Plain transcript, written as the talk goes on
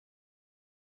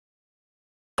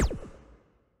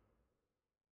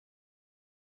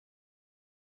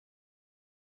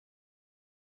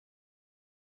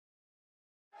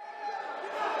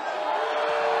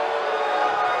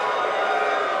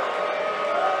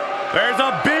There's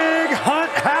a big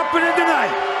hunt happening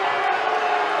tonight.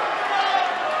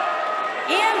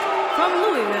 And from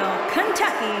Louisville,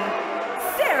 Kentucky,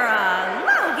 Sarah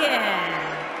Logan.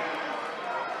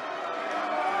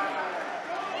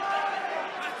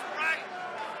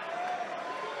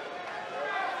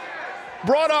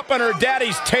 Brought up on her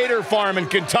daddy's tater farm in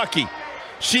Kentucky.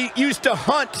 She used to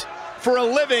hunt for a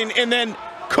living and then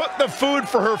cook the food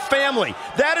for her family.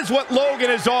 That is what Logan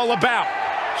is all about.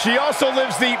 She also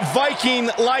lives the Viking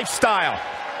lifestyle.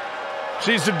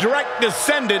 She's a direct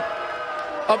descendant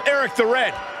of Eric the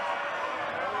Red.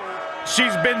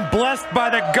 She's been blessed by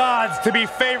the gods to be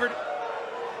favored.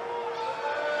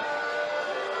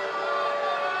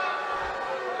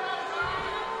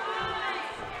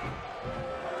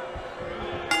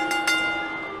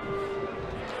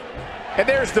 And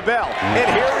there's the bell.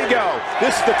 And here we go.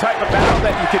 This is the type of battle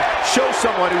that you can show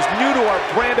someone who's new to our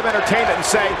brand of entertainment and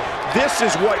say, this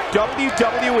is what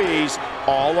WWE's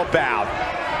all about.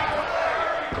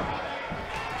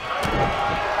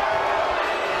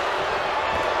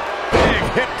 Big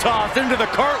hip toss into the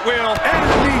cartwheel and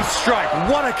a knee strike.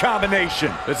 What a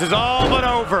combination. This is all but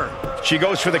over. She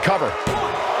goes for the cover.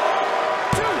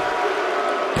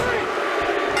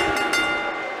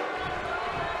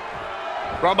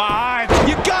 From behind.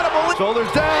 You gotta believe.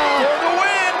 Shoulders down. For the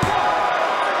win.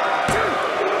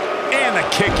 And the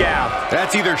kick out.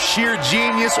 That's either sheer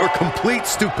genius or complete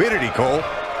stupidity, Cole.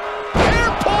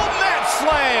 Air pull mat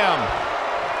slam.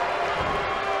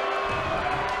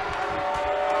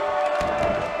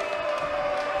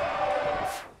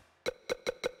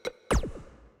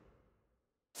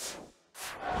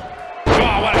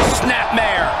 Oh, what a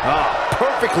snapmare. Oh,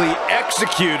 perfectly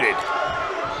executed.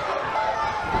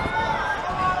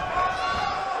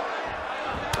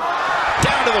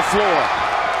 Down to the floor.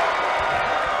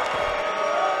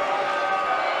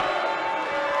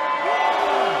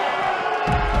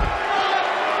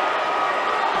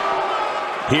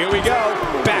 Here we go.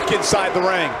 Back inside the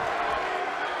ring.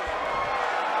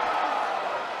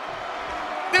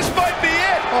 This might be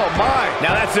it. Oh, my.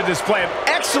 Now that's a display of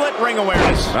excellent ring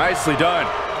awareness. Nicely done.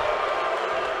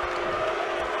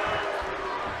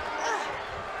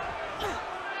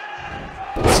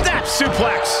 Snap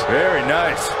suplex. Very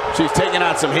nice. She's taking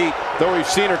on some heat, though we've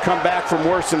seen her come back from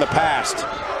worse in the past.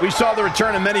 We saw the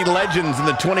return of many legends in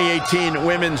the 2018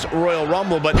 Women's Royal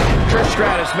Rumble, but Trish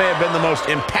Stratus may have been the most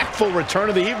impactful return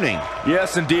of the evening.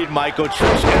 Yes, indeed, Michael.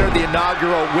 Trish entered the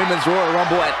inaugural Women's Royal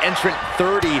Rumble at entrant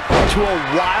 30 to a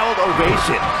wild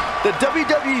ovation. The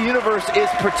WWE Universe is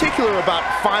particular about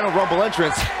Final Rumble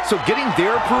entrants, so getting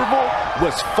their approval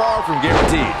was far from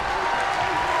guaranteed.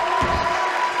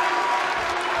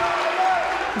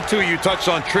 Two, you touched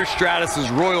on Trish Stratus'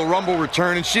 Royal Rumble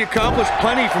return, and she accomplished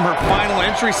plenty from her final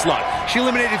entry slot. She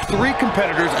eliminated 3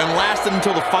 competitors and lasted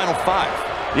until the final 5.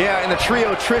 Yeah, and the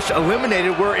trio Trish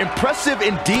eliminated were impressive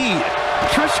indeed.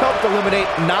 Trish helped eliminate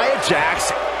Nia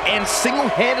Jax and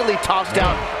single-handedly tossed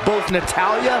out both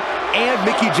Natalya and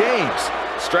Mickie James.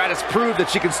 Stratus proved that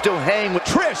she can still hang with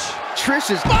Trish. Trish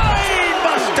is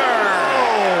Buster!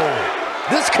 Oh,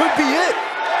 this could be it.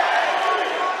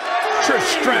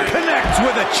 Trish Stratus connects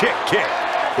with a chick kick.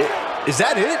 Is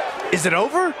that it? Is it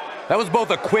over? That was both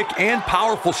a quick and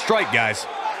powerful strike, guys.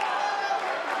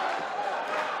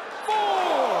 4,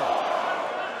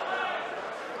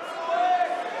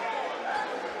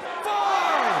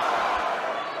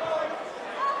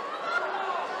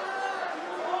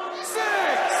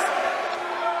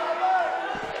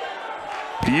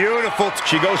 5, 6. Beautiful.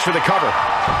 She goes for the cover.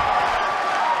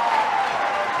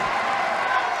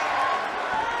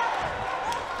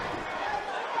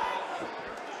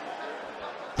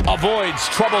 Avoids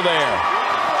trouble there.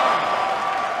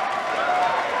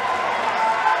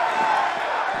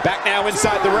 Back now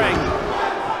inside the ring.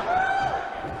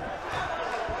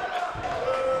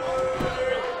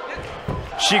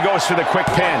 She goes for the quick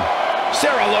pin.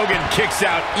 Sarah Logan kicks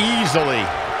out easily.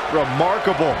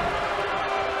 Remarkable.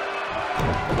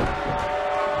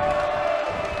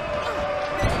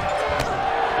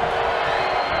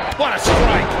 What a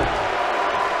strike.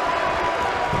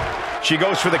 She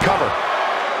goes for the cover.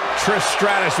 Trish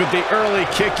Stratus with the early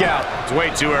kick out. It's way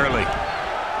too early.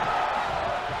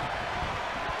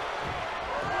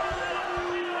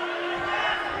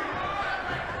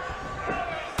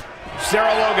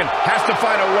 Sarah Logan has to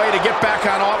find a way to get back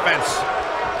on offense.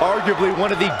 Arguably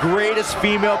one of the greatest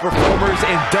female performers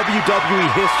in WWE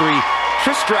history,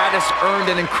 Trish Stratus earned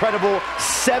an incredible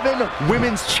 7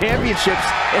 women's championships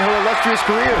in her illustrious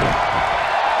career.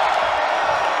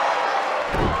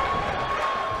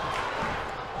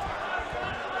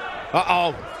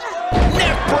 Uh-oh.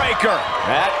 Neck breaker.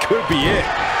 That could be it.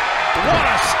 What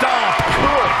a stomp.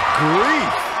 Good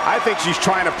grief. I think she's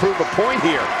trying to prove a point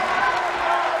here.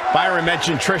 Byron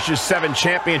mentioned Trish's 7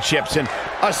 championships and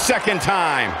a second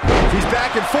time. He's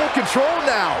back in full control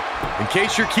now. In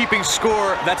case you're keeping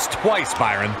score, that's twice,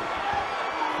 Byron.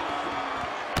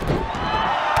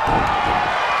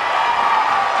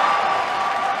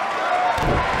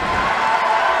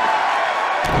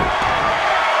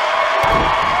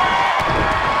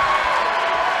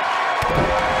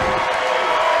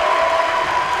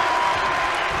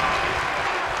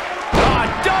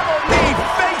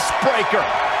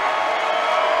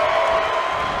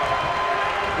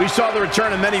 We saw the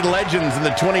return of many legends in the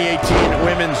 2018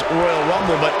 Women's Royal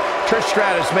Rumble, but Trish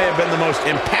Stratus may have been the most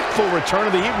impactful return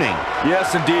of the evening.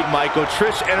 Yes, indeed, Michael.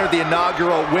 Trish entered the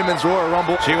inaugural Women's Royal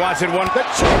Rumble. She wants it one. The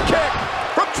choke kick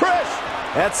from Trish.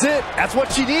 That's it. That's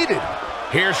what she needed.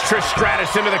 Here's Trish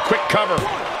Stratus into the quick cover.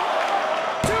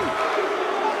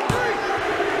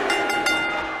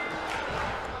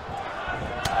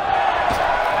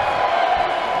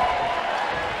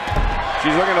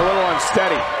 She's looking a little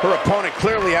unsteady. Her opponent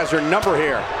clearly has her number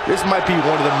here. This might be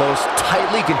one of the most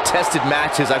tightly contested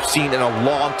matches I've seen in a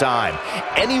long time.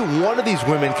 Any one of these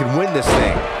women can win this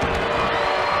thing.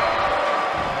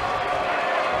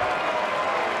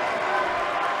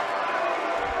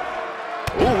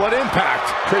 Ooh, what impact.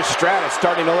 Trish Stratus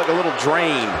starting to look a little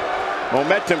drained.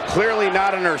 Momentum clearly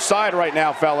not on her side right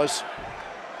now, fellas.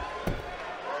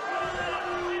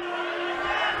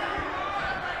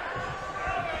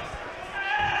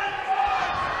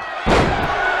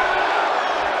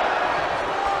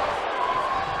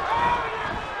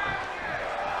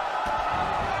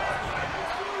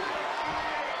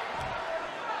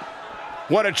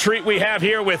 What a treat we have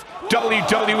here with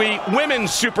WWE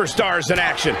Women's Superstars in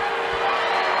action.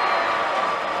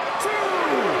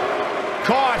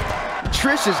 Caught.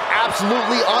 Trish is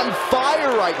absolutely on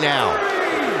fire right now.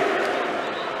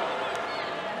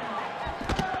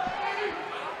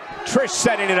 Trish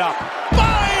setting it up.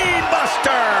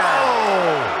 Spinebuster!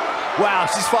 Oh! Wow,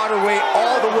 she's fought her way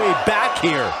all the way back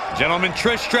here. Gentlemen,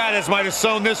 Trish Stratus might have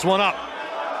sewn this one up.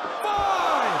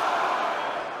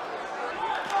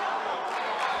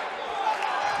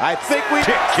 I think we...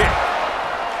 Kick.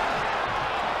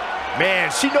 Man,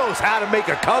 she knows how to make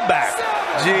a comeback.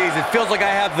 Jeez, it feels like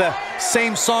I have the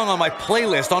same song on my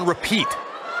playlist on repeat.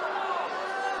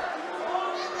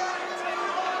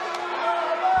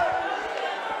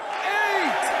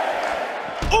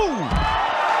 Ooh!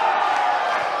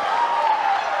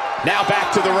 Now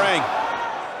back to the ring.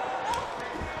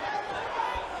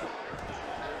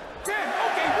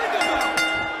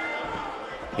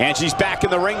 And she's back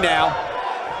in the ring now.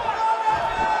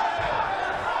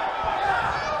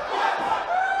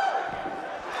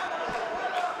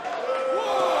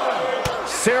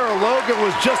 Sarah Logan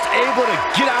was just able to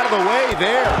get out of the way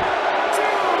there.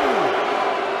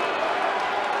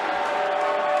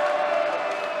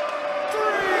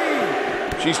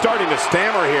 She's starting to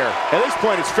stammer here. At this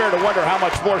point, it's fair to wonder how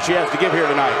much more she has to give here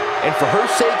tonight. And for her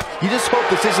sake, you just hope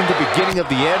this isn't the beginning of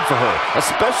the end for her,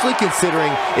 especially considering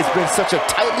it's been such a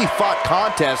tightly fought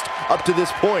contest up to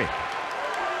this point.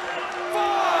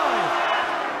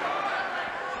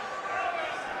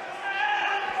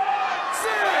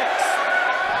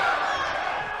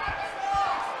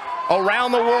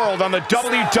 Around the world on the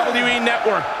WWE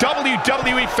Network,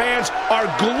 WWE fans are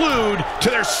glued to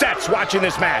their sets watching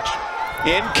this match.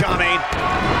 Incoming.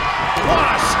 What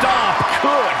a stomp.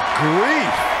 Good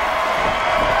grief.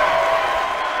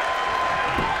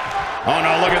 Oh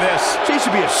no, look at this. She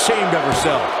should be ashamed of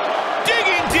herself.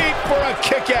 Digging deep for a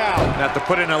kick out. Have to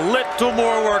put in a little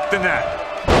more work than that.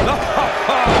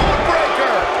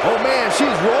 Breaker. Oh man,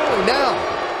 she's rolling now.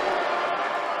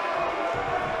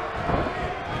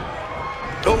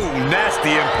 Oh, nasty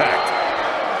impact.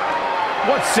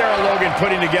 What's Sarah Logan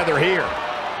putting together here?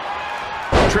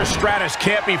 Trish Stratus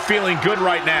can't be feeling good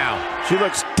right now. She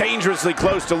looks dangerously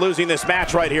close to losing this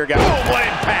match right here, guys. Oh, what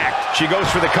impact. She goes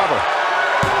for the cover.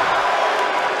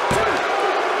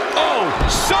 Oh,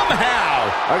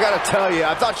 somehow. I gotta tell you,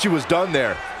 I thought she was done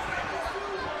there.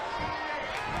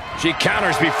 She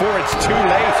counters before it's too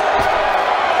late.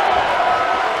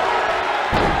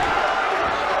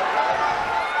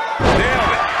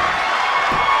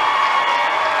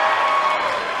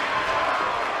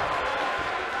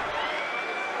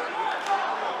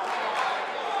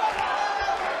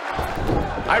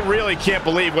 I really can't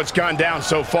believe what's gone down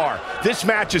so far. This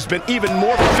match has been even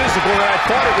more physical than I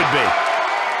thought it would be.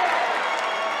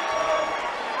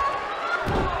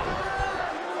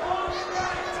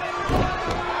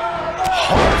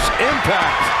 Harsh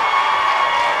impact.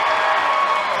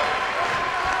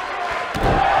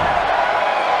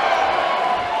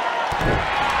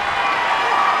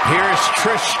 Here's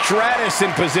Trish Stratus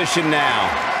in position now.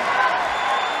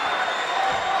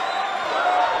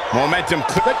 Momentum.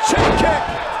 The chain kick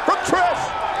from Trish.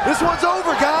 This one's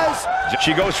over, guys.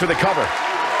 She goes for the cover. 1,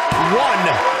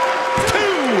 2,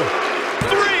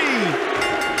 3.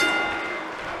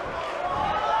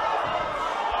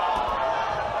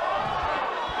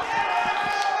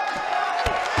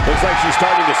 Looks like she's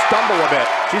starting to stumble a bit.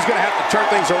 She's going to have to turn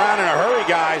things around in a hurry,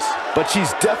 guys. But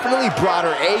she's definitely brought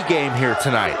her A game here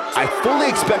tonight. I fully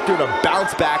expect her to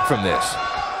bounce back from this.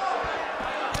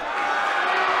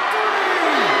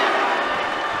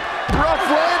 Rough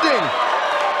landing.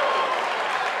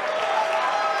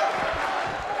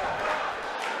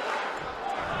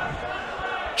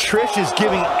 Trish is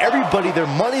giving everybody their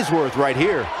money's worth right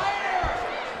here.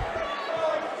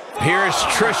 Here's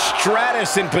Trish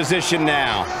Stratus in position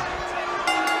now.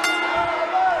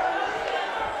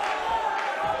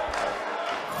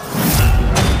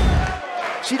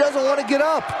 She doesn't want to get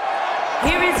up.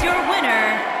 Here is your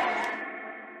winner,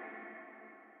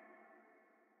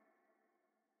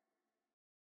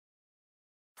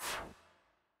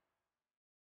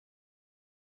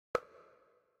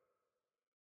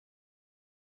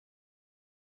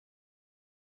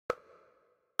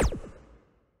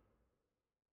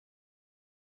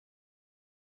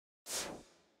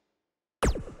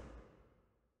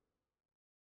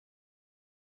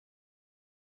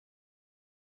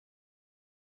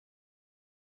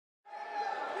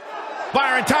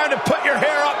 Byron, time to put your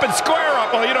hair up and square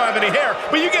up. Well, you don't have any hair,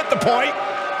 but you get the point.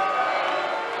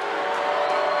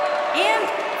 and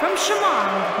from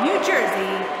Chemung, New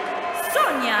Jersey,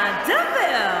 Sonya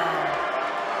Deville.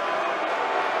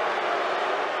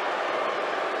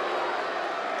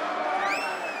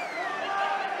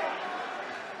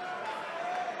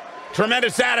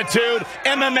 Tremendous attitude,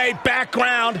 MMA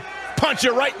background, punch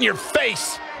you right in your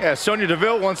face. Yeah, Sonya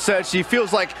Deville once said she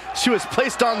feels like she was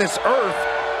placed on this earth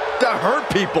to hurt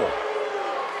people.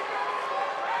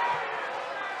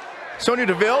 Sonya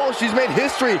Deville, she's made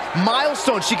history,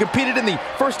 milestone. She competed in the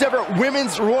first ever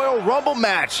Women's Royal Rumble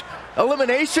match,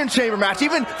 Elimination Chamber match,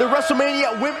 even the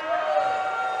WrestleMania Women.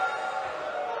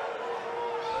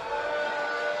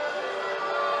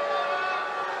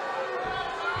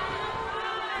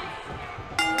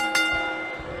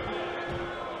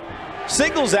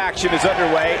 Singles action is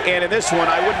underway, and in this one,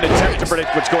 I wouldn't attempt to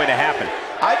predict what's going to happen.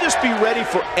 I'd just be ready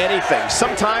for anything.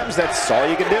 Sometimes that's all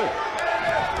you can do.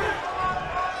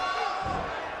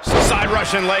 Side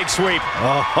Russian leg sweep.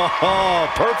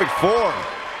 Oh, perfect form.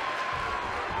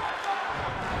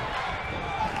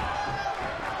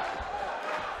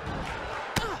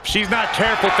 She's not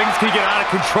careful. Things can get out of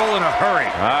control in a hurry.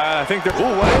 I think they're...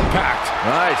 Ooh, what impact.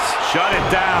 Nice. Shut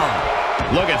it down.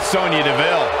 Look at Sonya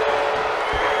Deville.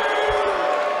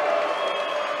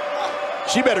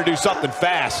 She better do something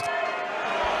fast.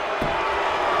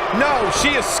 No, she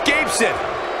escapes it.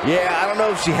 Yeah, I don't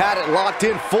know if she had it locked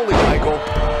in fully, Michael.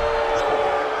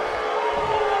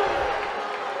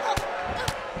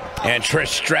 And Trish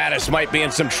Stratus might be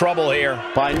in some trouble here.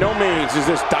 By no means is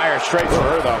this dire straight for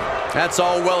her, though. That's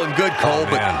all well and good, Cole,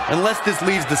 but unless this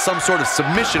leads to some sort of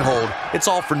submission hold, it's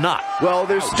all for naught. Well,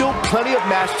 there's still plenty of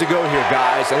match to go here,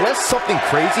 guys. Unless something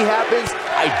crazy happens,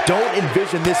 I don't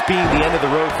envision this being the end of the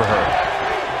road for her.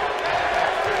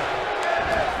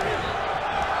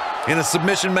 In a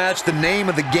submission match, the name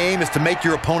of the game is to make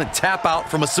your opponent tap out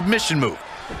from a submission move.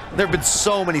 There have been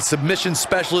so many submission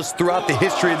specialists throughout the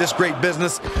history of this great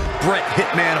business. Bret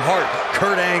Hitman Hart,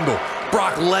 Kurt Angle,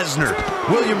 Brock Lesnar,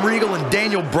 William Regal, and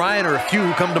Daniel Bryan are a few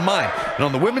who come to mind. And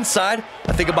on the women's side,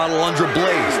 I think about Alundra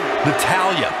Blaze,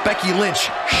 Natalya, Becky Lynch,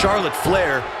 Charlotte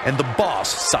Flair, and the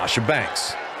boss, Sasha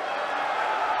Banks.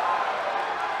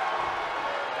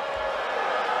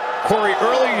 Corey,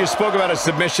 earlier you spoke about a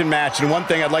submission match, and one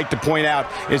thing I'd like to point out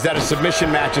is that a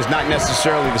submission match is not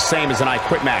necessarily the same as an I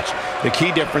Quit match. The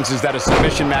key difference is that a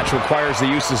submission match requires the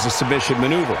use of a submission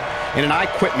maneuver. In an I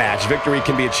Quit match, victory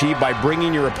can be achieved by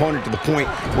bringing your opponent to the point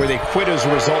where they quit as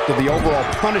a result of the overall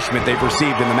punishment they've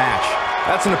received in the match.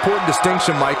 That's an important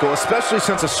distinction, Michael, especially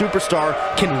since a superstar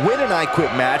can win an I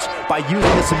Quit match by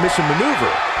using a submission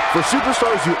maneuver. For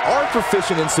superstars who aren't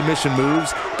proficient in submission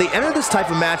moves, they enter this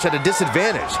type of match at a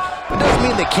disadvantage. It doesn't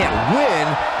mean they can't win,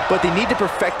 but they need to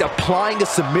perfect applying a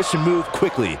submission move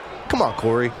quickly. Come on,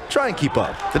 Corey, try and keep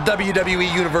up. The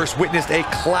WWE Universe witnessed a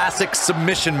classic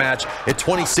submission match at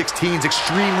 2016's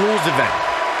Extreme Rules event.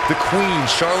 The Queen,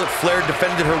 Charlotte Flair,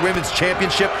 defended her Women's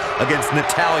Championship against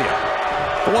Natalya.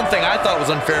 The one thing I thought was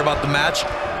unfair about the match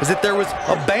is that there was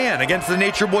a ban against the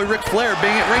Nature Boy Ric Flair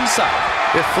being at ringside.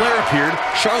 If Flair appeared,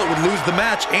 Charlotte would lose the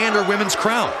match and her women's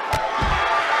crown.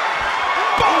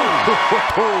 Boom!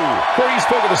 Corey, you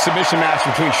spoke of the submission match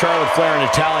between Charlotte Flair and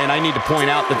Natalya, and I need to point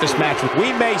out that this match,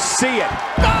 we may see it.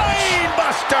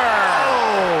 Buster!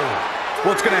 Oh.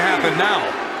 What's going to happen now?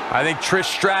 I think Trish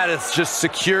Stratus just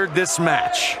secured this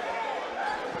match.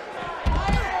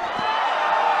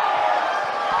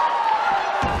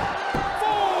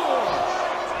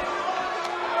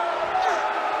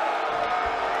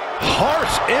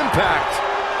 Harsh impact.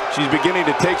 She's beginning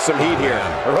to take some heat here.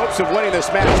 Her hopes of winning this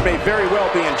match may very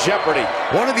well be in jeopardy.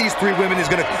 One of these three women is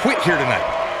going to quit here tonight.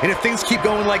 And if things keep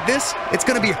going like this, it's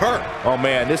going to be her. Oh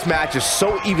man, this match is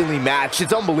so evenly matched.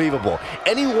 It's unbelievable.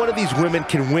 Any one of these women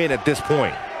can win at this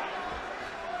point.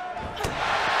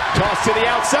 Toss to the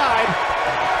outside.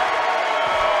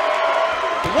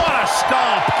 What a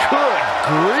stomp! Good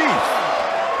grief.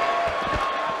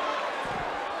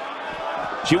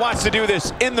 She wants to do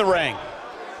this in the ring.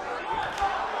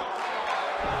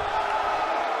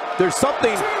 There's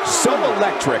something so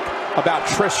electric about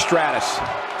Trish Stratus.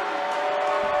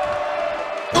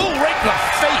 Ooh, right in the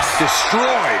face!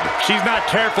 Destroyed. She's not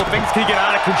careful. Things can get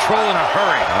out of control in a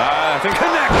hurry. I think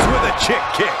connects with a chick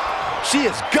kick. She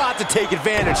has got to take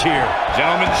advantage here.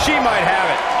 Gentlemen, she might have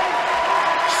it.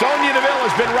 Sonya Deville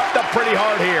has been roughed up pretty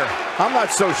hard here. I'm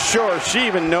not so sure she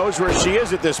even knows where she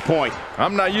is at this point.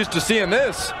 I'm not used to seeing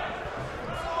this.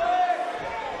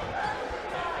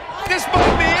 This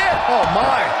might be it. Oh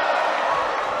my.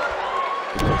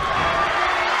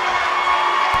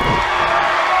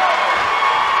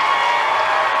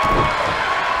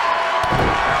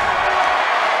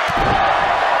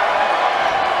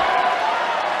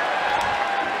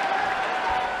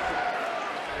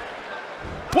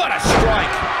 What a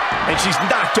strike! And she's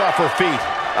knocked off her feet.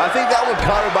 I think that one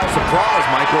caught her by surprise,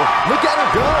 Michael. Look at her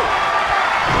go.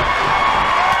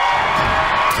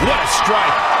 What a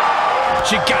strike!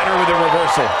 She got her with a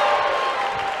reversal.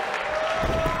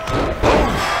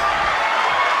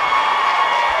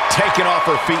 Taken off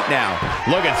her feet now.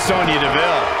 Look at Sonya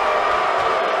Deville.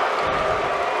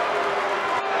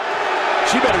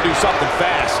 She better do something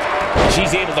fast.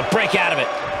 She's able to break out of it.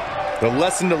 The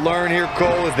lesson to learn here,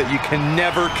 Cole, is that you can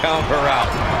never count her out.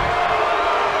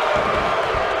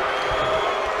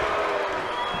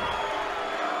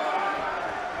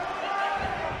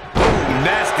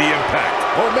 Nasty impact.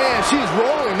 Oh man, she's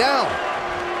rolling now.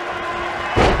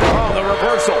 Oh, the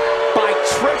reversal by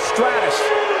Trish Stratus.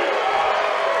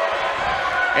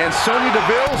 And Sonya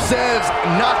Deville says,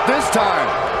 not this time.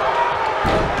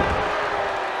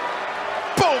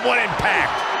 Boom, what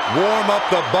impact! Warm up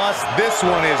the bus. This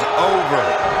one is over.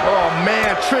 Oh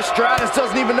man, Trish Stratus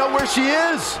doesn't even know where she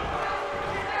is.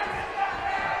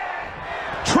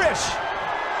 Trish.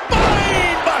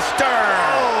 Buster!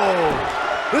 Oh,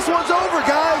 this one's over,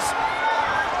 guys.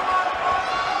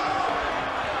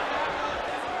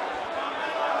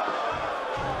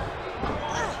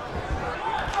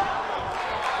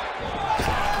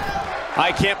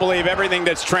 I can't believe everything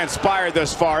that's transpired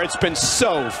thus far. It's been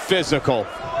so physical.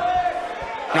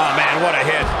 Oh man, what a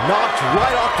hit. Knocked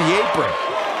right off the apron.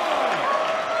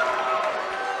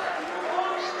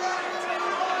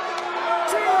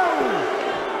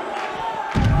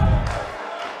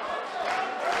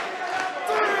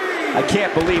 I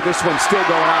can't believe this one's still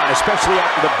going on, especially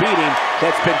after the beating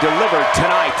that's been delivered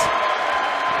tonight.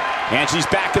 And she's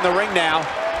back in the ring now.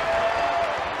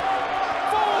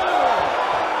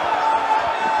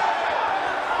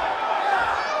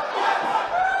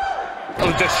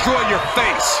 It'll destroy your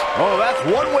face. Oh, that's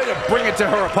one way to bring it to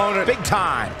her opponent. Big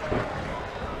time.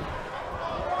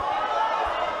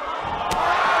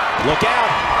 Look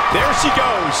out. There she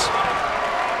goes.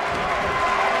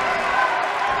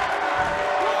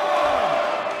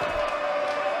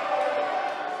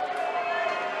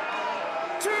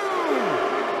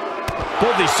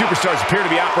 Both these superstars appear to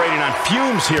be operating on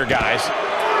fumes here, guys.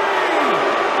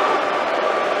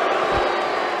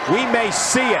 We may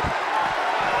see it.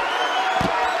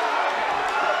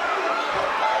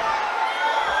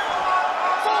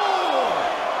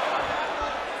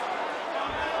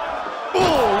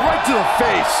 To the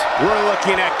face. We're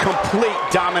looking at complete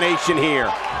domination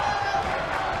here.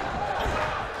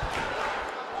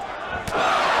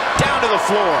 Down to the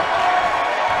floor.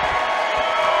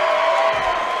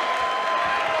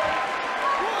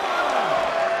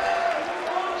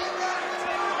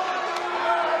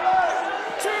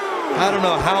 I don't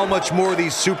know how much more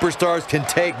these superstars can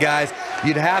take, guys.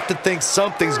 You'd have to think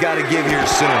something's got to give here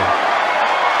soon.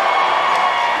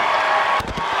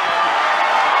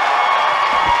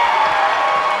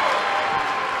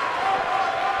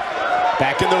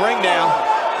 Back in the ring now.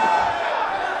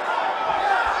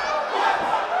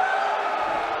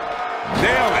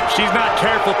 Nailed it. she's not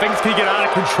careful, things can get out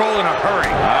of control in a hurry.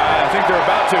 I think they're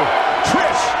about to.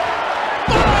 Trish!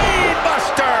 Blade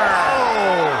Buster!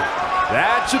 Oh,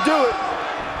 that should do it.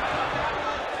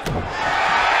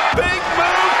 Big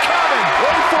move coming.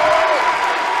 Wait for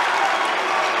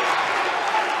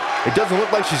it. It doesn't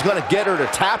look like she's going to get her to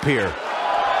tap here.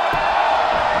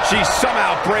 She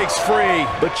somehow breaks free.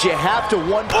 But you have to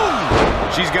wonder.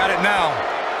 She's got it now.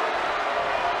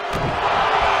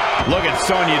 Look at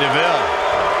Sonya Deville.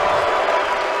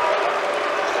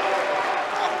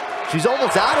 She's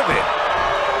almost out of it.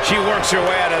 She works her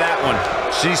way out of that one.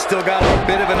 She's still got a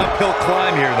bit of an uphill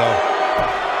climb here, though.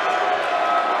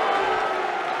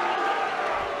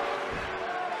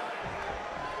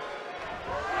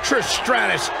 Trish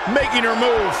Stratus making her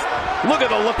move. Look at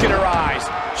the look in her eyes.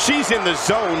 She's in the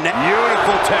zone now.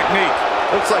 Beautiful technique.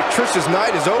 Looks like Trish's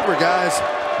night is over, guys.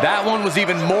 That one was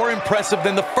even more impressive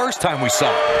than the first time we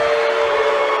saw it.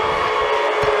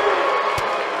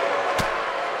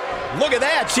 Look at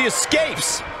that, she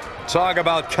escapes. Talk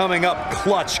about coming up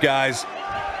clutch, guys.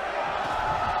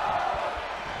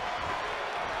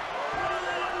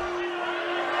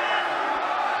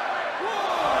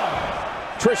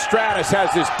 Trish Stratus has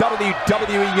this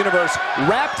WWE Universe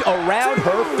wrapped around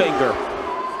her finger.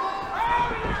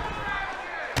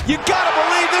 You gotta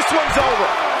believe this one's over.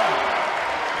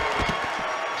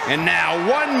 And now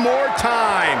one more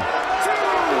time.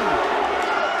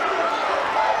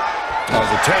 As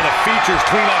a tear the features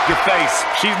clean off your face.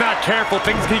 She's not careful,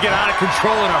 things can get out of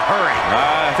control in a hurry.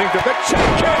 I think the big check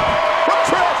kick from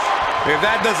Trish. If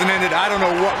that doesn't end it, I don't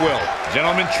know what will.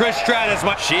 Gentlemen, Trish Stratus,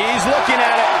 she's looking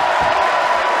at it.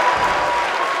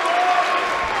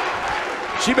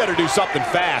 She better do something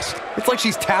fast. It's like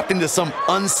she's tapped into some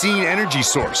unseen energy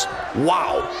source.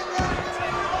 Wow.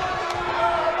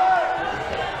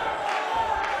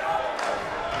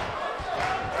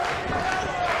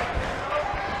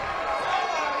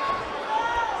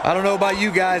 I don't know about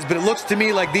you guys, but it looks to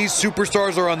me like these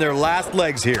superstars are on their last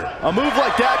legs here. A move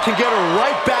like that can get her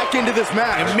right back into this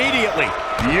match. Immediately.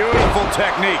 Beautiful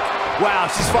technique. Wow,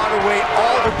 she's fought her way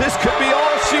all, but this could be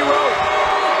all she wrote.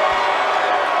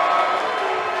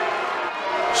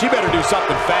 She better do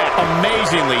something fast.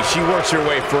 Amazingly, she works her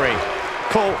way free.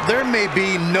 Cole, there may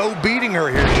be no beating her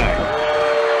here tonight.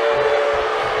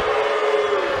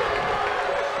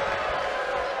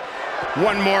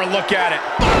 One more look at it.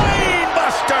 Blade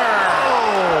Buster!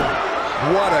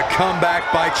 Oh, what a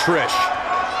comeback by Trish.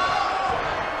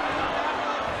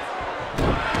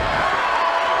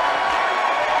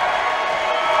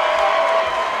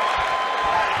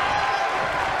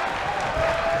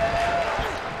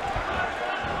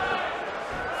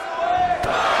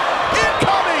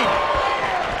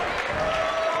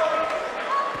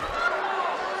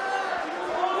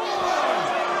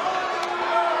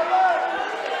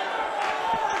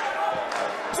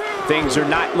 Things are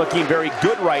not looking very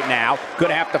good right now.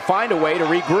 Gonna have to find a way to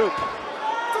regroup.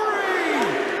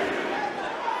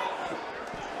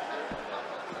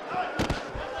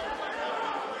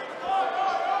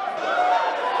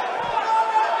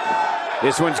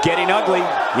 This one's getting ugly.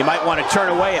 You might want to turn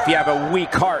away if you have a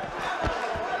weak heart.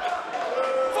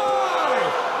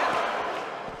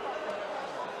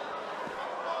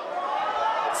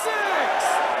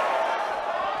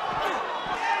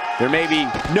 There may be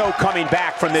no coming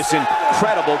back from this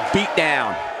incredible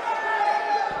beatdown.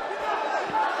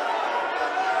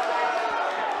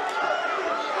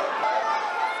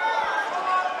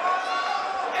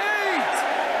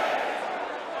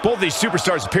 Both these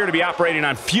superstars appear to be operating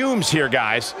on fumes here,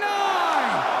 guys. 9.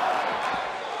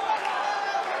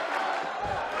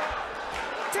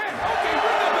 10. Okay,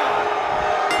 ring the bell.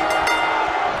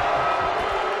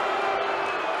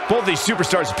 Both these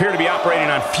superstars appear to be operating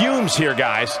on fumes here,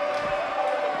 guys.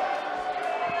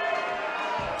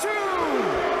 2.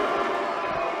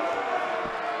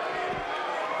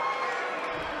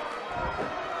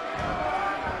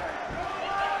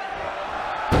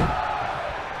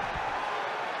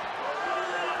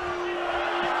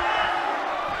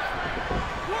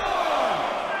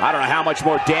 I don't know how much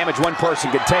more damage one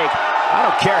person could take. I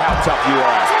don't care how tough you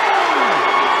are.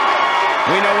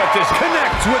 We know what this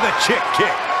connects with a chick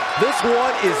kick. This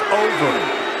one is over.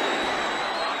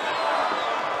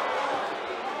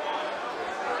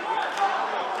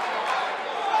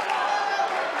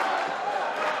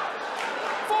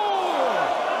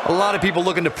 A lot of people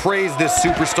looking to praise this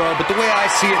superstar, but the way I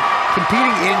see it,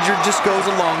 competing injured just goes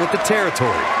along with the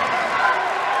territory.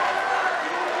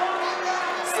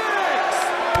 6.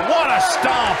 What a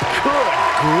stomp. Good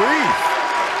grief.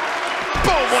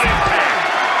 Boom, what impact.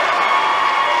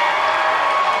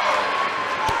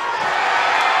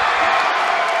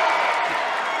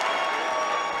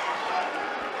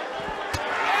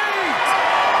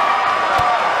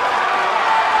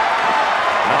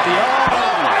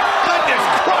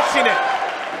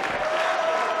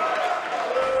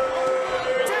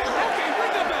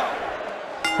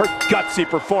 Her gutsy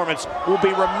performance will be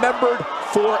remembered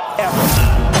forever.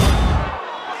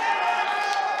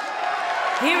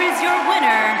 Here is your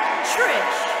winner,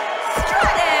 Trish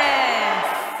Stratus.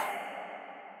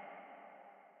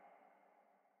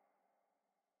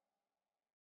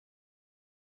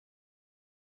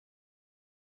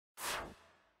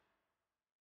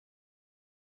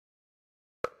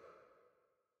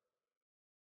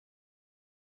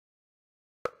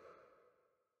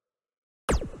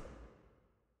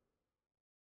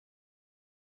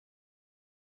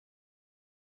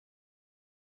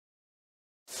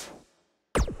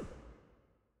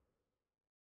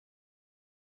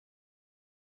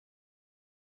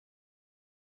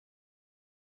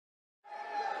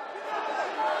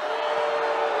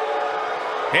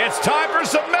 It's time for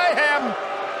some mayhem.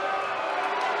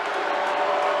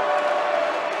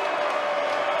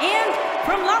 And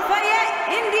from Lafayette,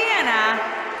 Indiana,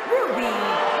 Ruby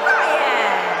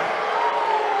Riott.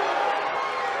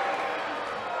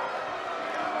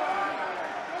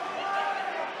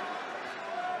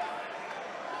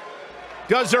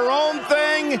 Does her own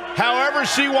thing however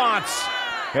she wants.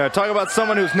 Yeah, talk about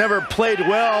someone who's never played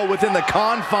well within the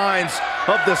confines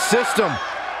of the system.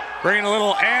 Bringing a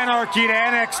little anarchy to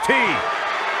NXT.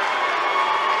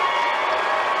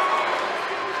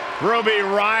 Ruby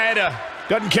Riott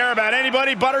doesn't care about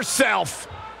anybody but herself.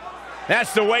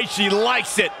 That's the way she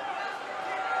likes it.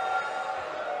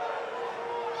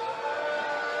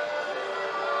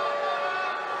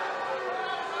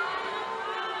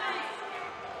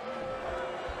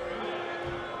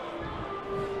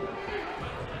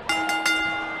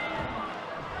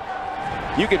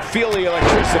 You can feel the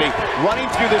electricity running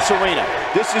through this arena.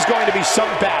 This is going to be some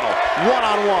battle.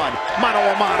 One-on-one,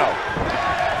 mano-a-mano.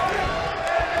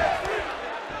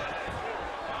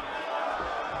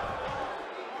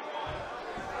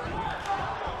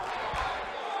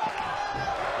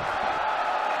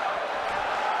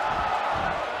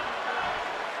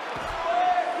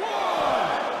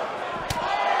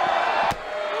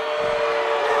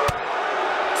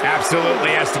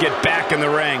 Absolutely has to get back in the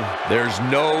ring. There's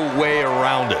no way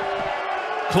around it.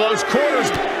 Close quarters.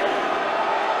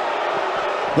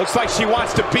 Looks like she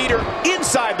wants to beat her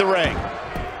inside the ring.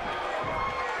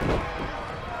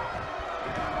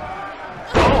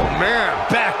 Oh, man.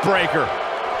 Backbreaker.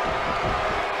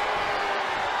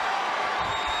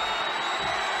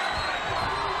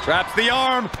 Traps the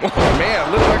arm. Oh, man,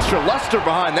 a little extra luster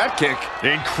behind that kick.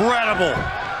 Incredible.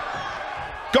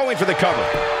 Going for the cover.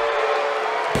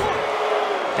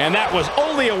 And that was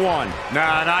only a one.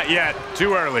 Nah, not yet.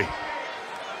 Too early.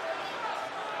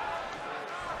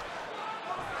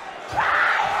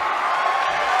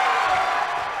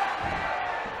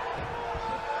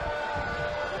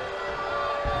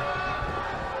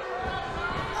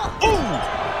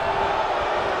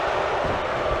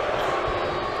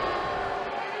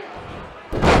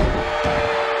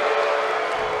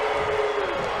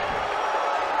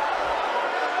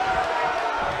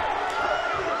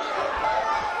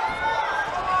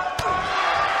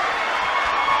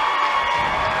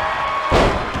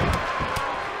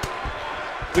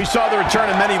 We saw the return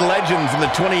of many legends in the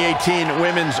 2018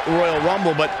 Women's Royal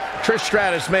Rumble, but Trish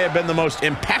Stratus may have been the most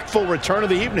impactful return of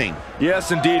the evening.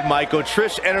 Yes, indeed, Michael.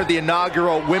 Trish entered the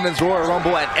inaugural Women's Royal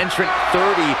Rumble at entrant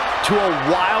 30 to a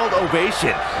wild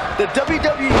ovation. The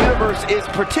WWE Universe is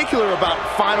particular about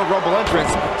Final Rumble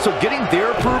entrants, so getting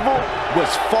their approval was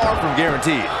far from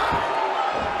guaranteed.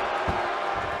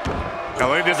 I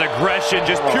look at this aggression,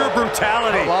 just pure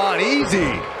brutality. Come on,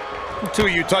 easy. Two,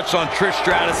 you touched on Trish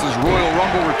Stratus's Royal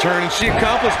Rumble return, and she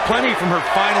accomplished plenty from her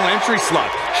final entry slot.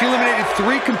 She eliminated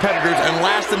 3 competitors and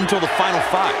lasted until the final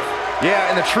 5. Yeah,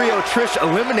 and the trio Trish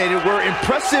eliminated were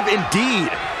impressive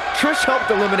indeed. Trish helped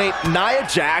eliminate Nia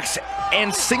Jax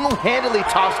and single-handedly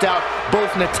tossed out both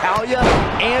Natalya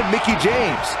and Mickie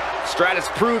James. Stratus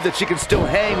proved that she can still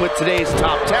hang with today's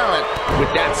top talent with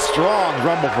that strong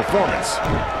Rumble performance.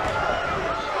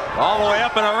 All the way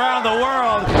up and around the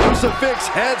world. Crucifix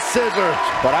head scissors.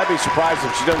 But I'd be surprised if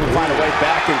she doesn't find a way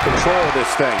back in control of this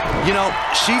thing. You know,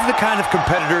 she's the kind of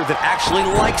competitor that actually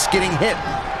likes getting hit.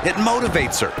 It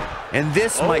motivates her. And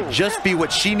this might just be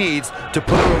what she needs to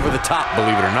put her over the top,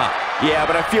 believe it or not. Yeah,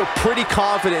 but I feel pretty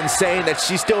confident in saying that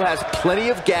she still has plenty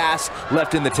of gas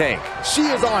left in the tank. She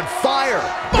is on fire.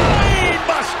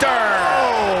 Buster!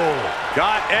 Oh!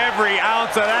 Got every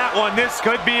ounce of that one. This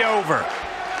could be over.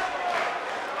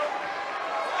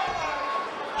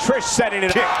 Trish setting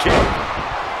it up. Kick.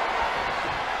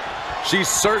 She's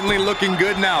certainly looking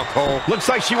good now, Cole. Looks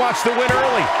like she wants to win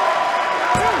early.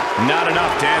 Not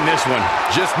enough to end this one.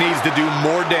 Just needs to do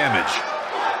more damage.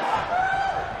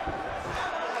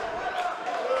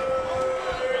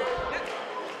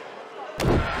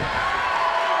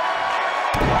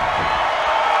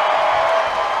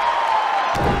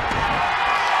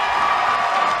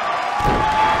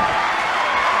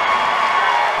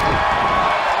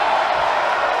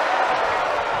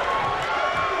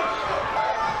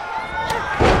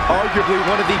 Arguably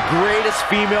one of the greatest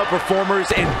female performers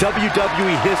in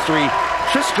WWE history,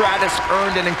 Trish Stratus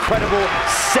earned an incredible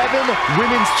 7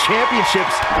 women's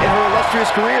championships in her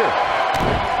illustrious career.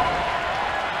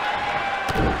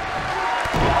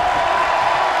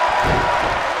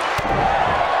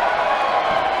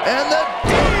 And the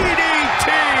DDT!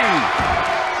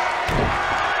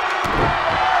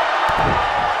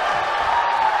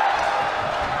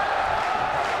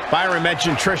 Byron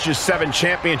mentioned Trish's 7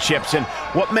 championships, and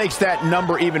what makes that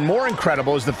number even more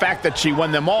incredible is the fact that she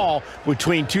won them all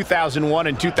between 2001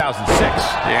 and 2006.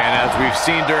 Yeah, and as we've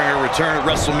seen during her return at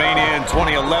WrestleMania in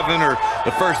 2011 or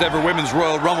the first ever Women's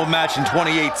Royal Rumble match in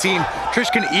 2018,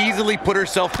 Trish can easily put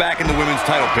herself back in the women's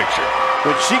title picture.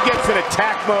 When she gets in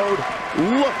attack mode,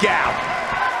 look out.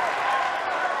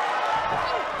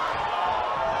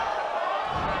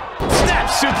 Snap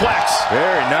suplex.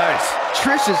 Very nice.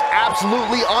 Trish is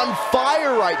absolutely on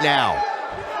fire right now.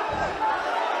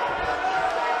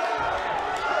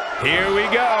 Here we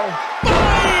go.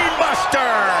 Buster!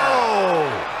 Oh,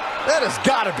 that has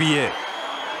got to be it.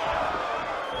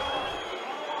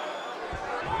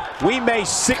 We may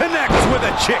connect with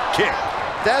a chick kick.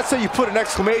 That's how you put an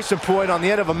exclamation point on the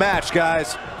end of a match,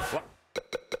 guys.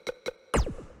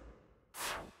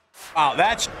 Wow,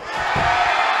 that's...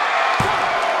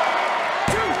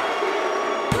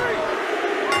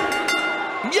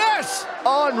 Yes!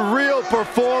 Unreal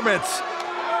performance.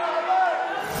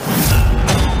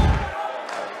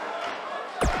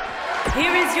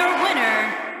 Here is your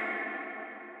winner,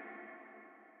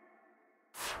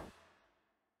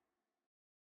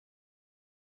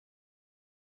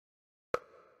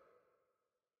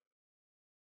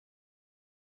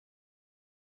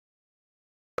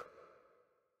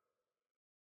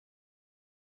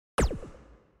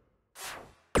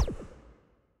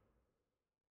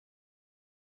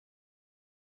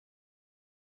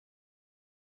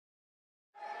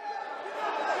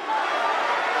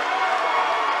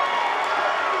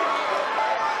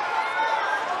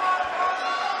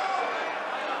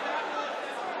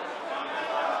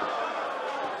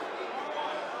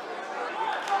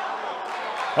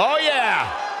 Oh,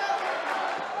 yeah.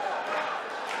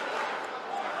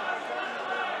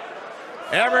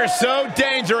 Ever so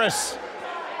dangerous.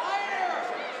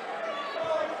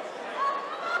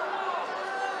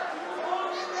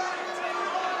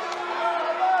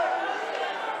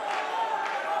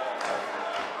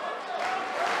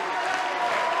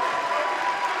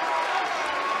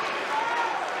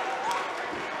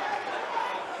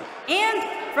 and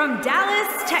from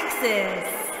Dallas, Texas,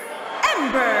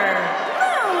 Ember.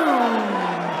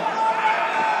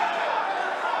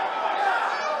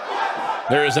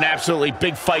 There is an absolutely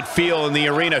big fight feel in the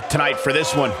arena tonight for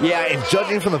this one. Yeah, and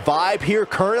judging from the vibe here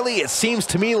currently, it seems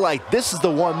to me like this is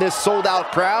the one this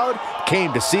sold-out crowd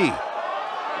came to see.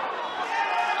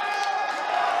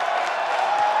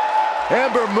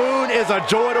 Ember Moon is a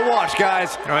joy to watch,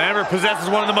 guys. Ember possesses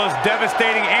one of the most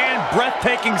devastating and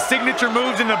breathtaking signature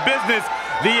moves in the business,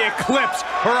 the Eclipse.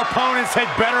 Her opponents had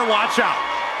better watch out.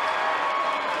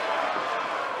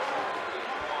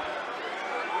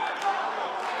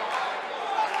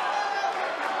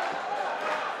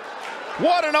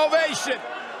 What an ovation!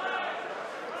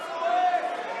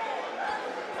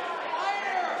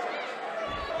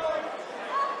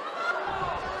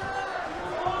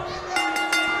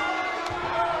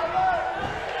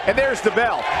 And there's the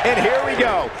bell. And here we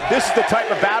go. This is the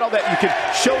type of battle that you can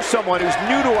show someone who's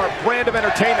new to our brand of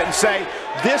entertainment and say,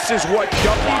 this is what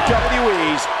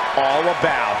WWE's all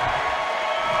about.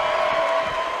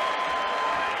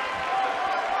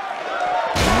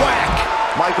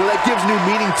 Michael, that gives new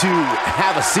meaning to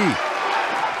have a seat.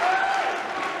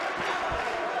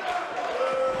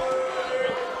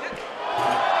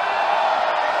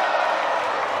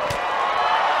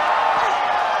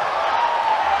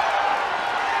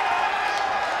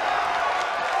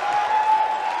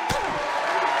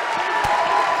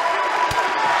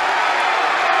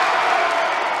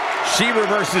 She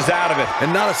reverses out of it.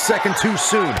 And not a second too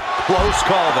soon. Close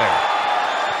call there.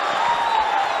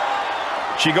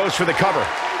 She goes for the cover.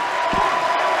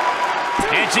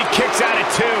 And she kicks out at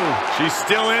 2. She's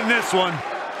still in this one.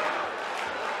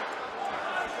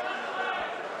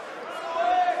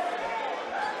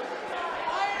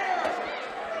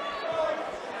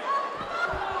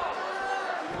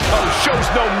 Oh, shows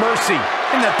no mercy.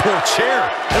 And that poor chair.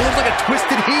 It looks like a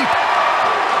twisted heap.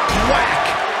 Whack.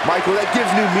 Michael, that gives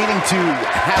new meaning to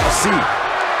have a seat.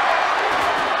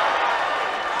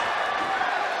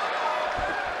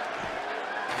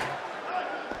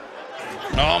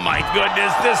 Oh my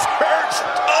goodness, this hurts.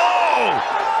 Oh!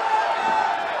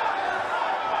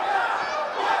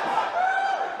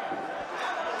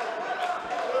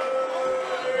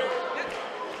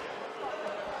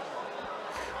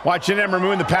 Watching Ember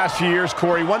Moon the past few years,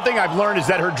 Corey, one thing I've learned is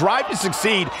that her drive to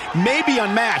succeed may be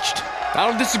unmatched. I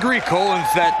don't disagree, Cole.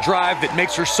 It's that drive that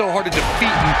makes her so hard to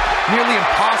defeat and nearly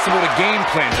impossible to game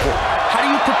plan for. How do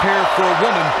you prepare for a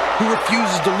woman who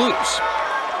refuses to lose?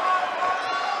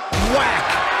 Whack!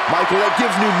 Michael, that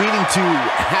gives new meaning to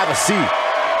have a seat.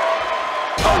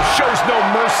 Oh, shows no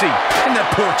mercy. And that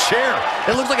poor chair.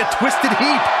 It looks like a twisted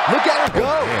heap. Look at her go.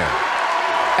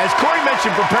 As Corey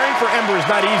mentioned, preparing for Ember is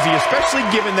not easy, especially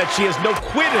given that she has no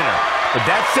quit in her. But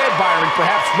that said, Byron,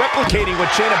 perhaps replicating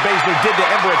what Shayna Baszler did to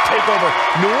Ember at TakeOver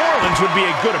New Orleans would be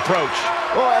a good approach.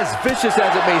 Well, as vicious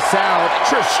as it may sound,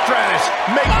 Trish Stratus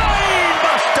makes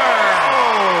Buster.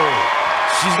 oh,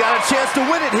 she's got a chance to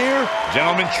win it here.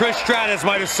 Gentlemen, Trish Stratus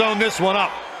might have sewn this one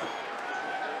up.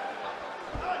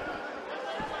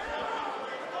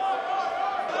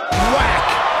 Whack!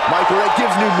 Michael, that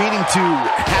gives new meaning to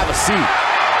have a seat.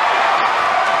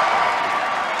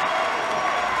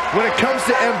 When it comes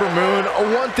to Ember Moon,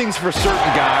 one thing's for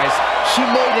certain, guys. She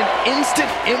made an instant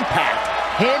impact,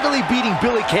 handily beating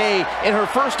Billie Kay in her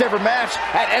first ever match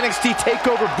at NXT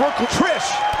TakeOver Brooklyn. Trish,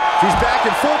 she's back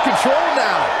in full control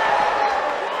now.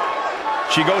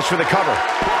 She goes for the cover.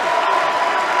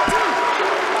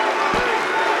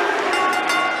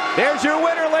 There's your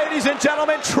winner, ladies and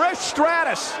gentlemen, Trish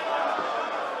Stratus.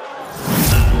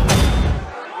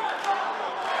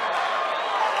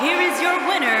 Here is your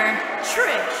winner,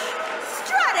 Trish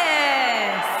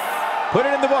Stratus. Put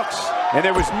it in the books, and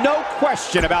there was no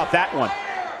question about that one.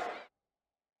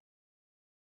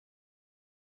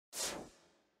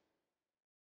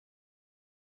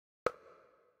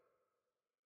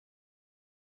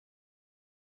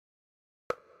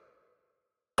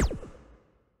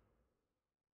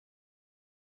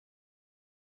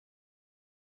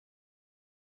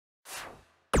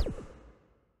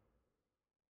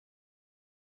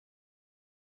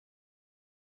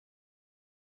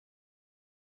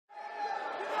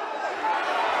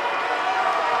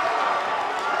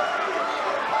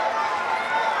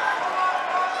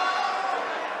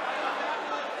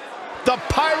 The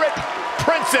Pirate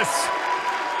Princess.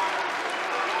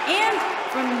 And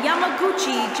from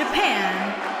Yamaguchi,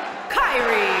 Japan,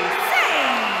 Kairi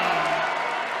Sane.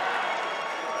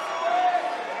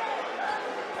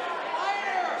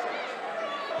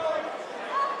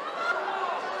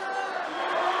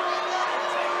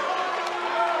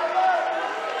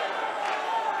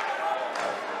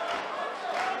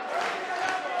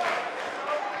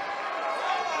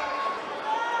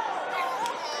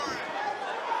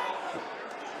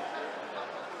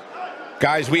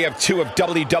 Guys, we have two of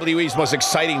WWE's most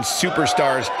exciting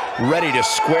superstars ready to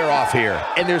square off here.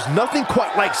 And there's nothing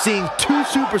quite like seeing two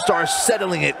superstars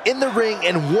settling it in the ring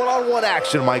in one-on-one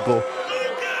action, Michael.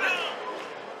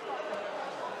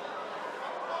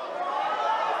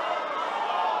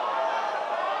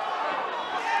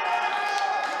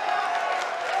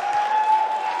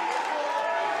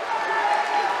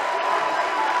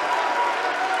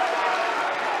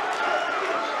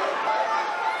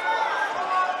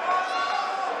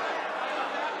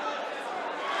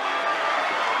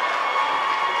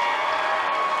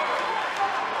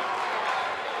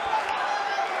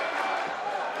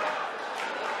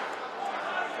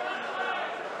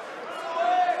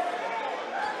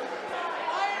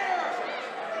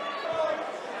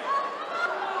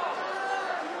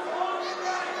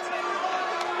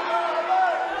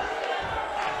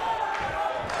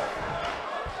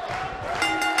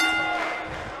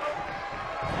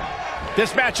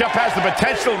 This matchup has the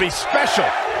potential to be special.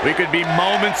 We could be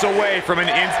moments away from an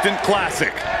instant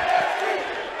classic.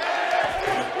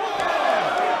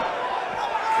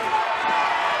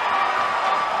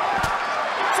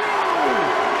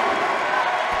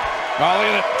 Oh, look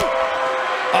at it.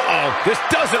 Uh-oh, this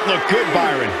doesn't look good,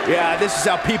 Byron. Yeah, this is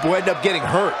how people end up getting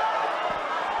hurt.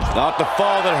 It's not the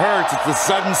fall that hurts, it's the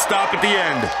sudden stop at the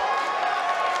end.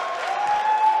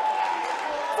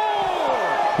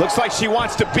 Looks like she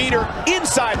wants to beat her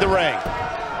inside the ring.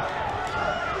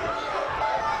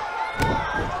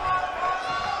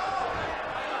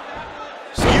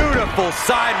 Beautiful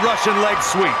side Russian leg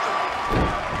sweep.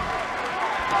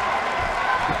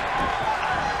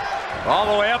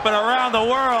 All the way up and around the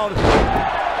world.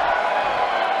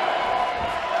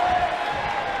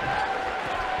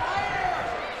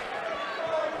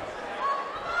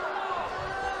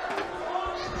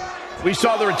 We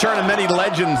saw the return of many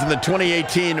legends in the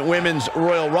 2018 Women's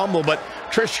Royal Rumble, but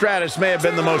Trish Stratus may have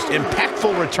been the most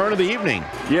impactful return of the evening.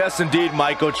 Yes, indeed,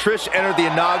 Michael. Trish entered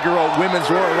the inaugural Women's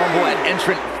Royal Rumble at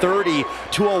entrant 30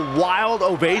 to a wild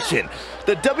ovation.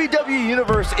 The WWE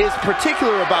Universe is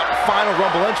particular about Final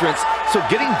Rumble entrants, so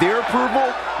getting their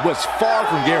approval was far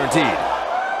from guaranteed.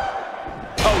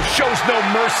 shows no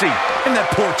mercy. And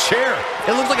that poor chair.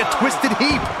 It looks like a twisted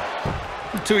heap.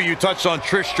 Two of you touched on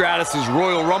Trish Stratus's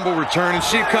Royal Rumble return, and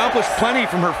she accomplished plenty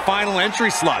from her final entry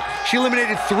slot. She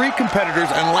eliminated 3 competitors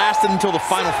and lasted until the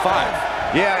final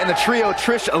 5. Yeah, and the trio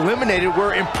Trish eliminated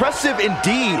were impressive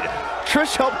indeed.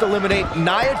 Trish helped eliminate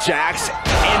Nia Jax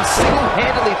and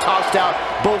single-handedly tossed out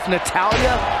both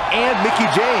Natalya and Mickie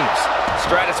James.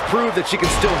 Stratus proved that she can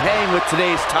still hang with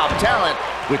today's top talent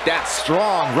with that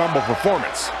strong Rumble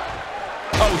performance.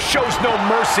 Oh, shows no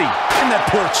mercy. And that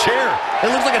poor chair.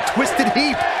 It looks like a twisted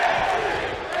heap.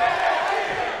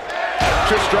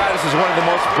 Trish Stratus is one of the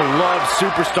most beloved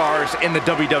superstars in the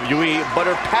WWE, but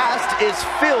her past is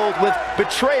filled with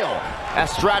betrayal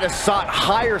as Stratus sought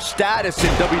higher status in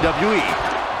WWE.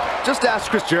 Just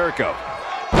ask Chris Jericho.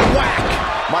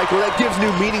 Whack! Michael, that gives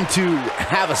new meaning to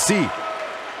have a seat.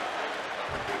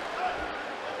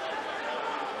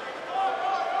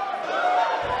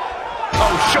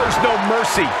 Oh, shows no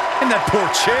mercy. And that poor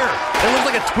chair. It looks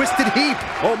like a twisted heap.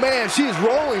 Oh man, she is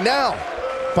rolling now.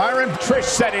 Byron, Trish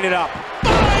setting it up.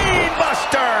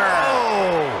 Buster!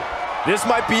 Oh, this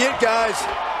might be it, guys.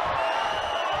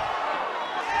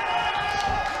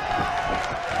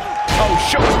 Oh,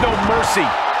 shows no mercy.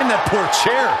 And that poor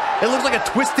chair. It looks like a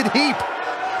twisted heap.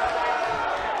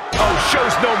 Oh,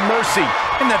 shows no mercy.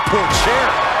 And that poor chair.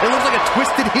 It looks like a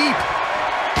twisted heap.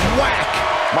 Whack!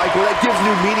 Michael, that gives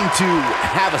new meaning to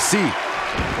have a seat.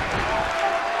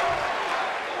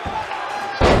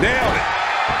 Nailed it.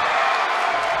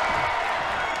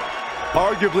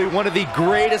 Arguably one of the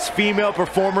greatest female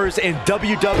performers in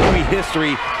WWE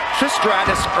history, Trish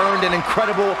Stratus earned an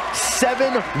incredible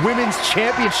 7 women's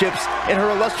championships in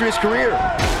her illustrious career.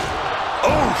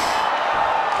 Oof.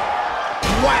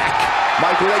 Whack!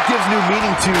 Michael, that gives new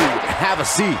meaning to have a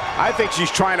seat. I think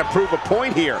she's trying to prove a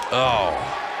point here. Oh.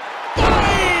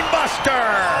 Buster!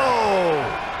 Oh,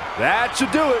 that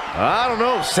should do it. I don't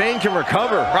know if Sane can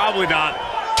recover. Probably not.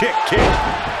 Kick.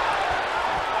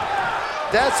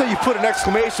 That's how you put an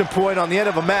exclamation point on the end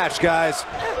of a match, guys.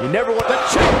 You never want The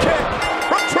chain kick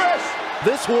from Trish.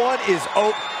 This one is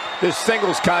This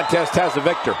singles contest has a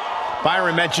victor.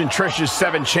 Byron mentioned Trish's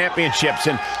 7 championships,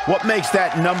 and what makes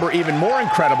that number even more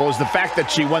incredible is the fact that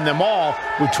she won them all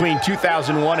between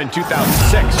 2001 and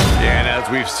 2006. And as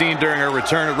we've seen during her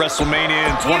return at WrestleMania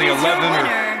in 2011, Here is your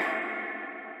winner,